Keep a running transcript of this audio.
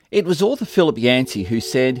It was author Philip Yancey who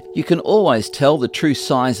said, "You can always tell the true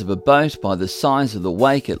size of a boat by the size of the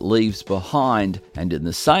wake it leaves behind, and in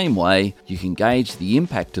the same way, you can gauge the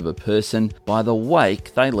impact of a person by the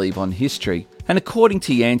wake they leave on history." And according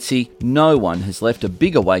to Yancey, no one has left a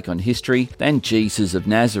bigger wake on history than Jesus of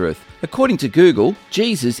Nazareth. According to Google,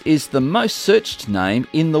 Jesus is the most searched name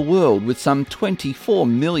in the world with some 24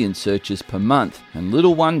 million searches per month. And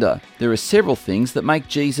little wonder, there are several things that make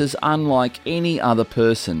Jesus unlike any other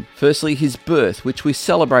person. Firstly, his birth, which we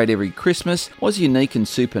celebrate every Christmas, was unique and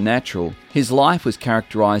supernatural. His life was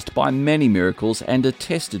characterized by many miracles and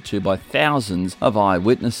attested to by thousands of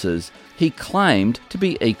eyewitnesses. He claimed to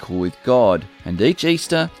be equal with God. And each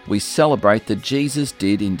Easter, we celebrate that Jesus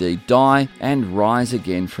did indeed die and rise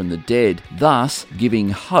again from the dead, thus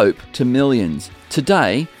giving hope to millions.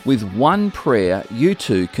 Today, with one prayer, you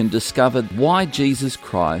too can discover why Jesus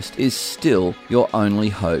Christ is still your only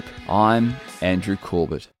hope. I'm Andrew Corbett.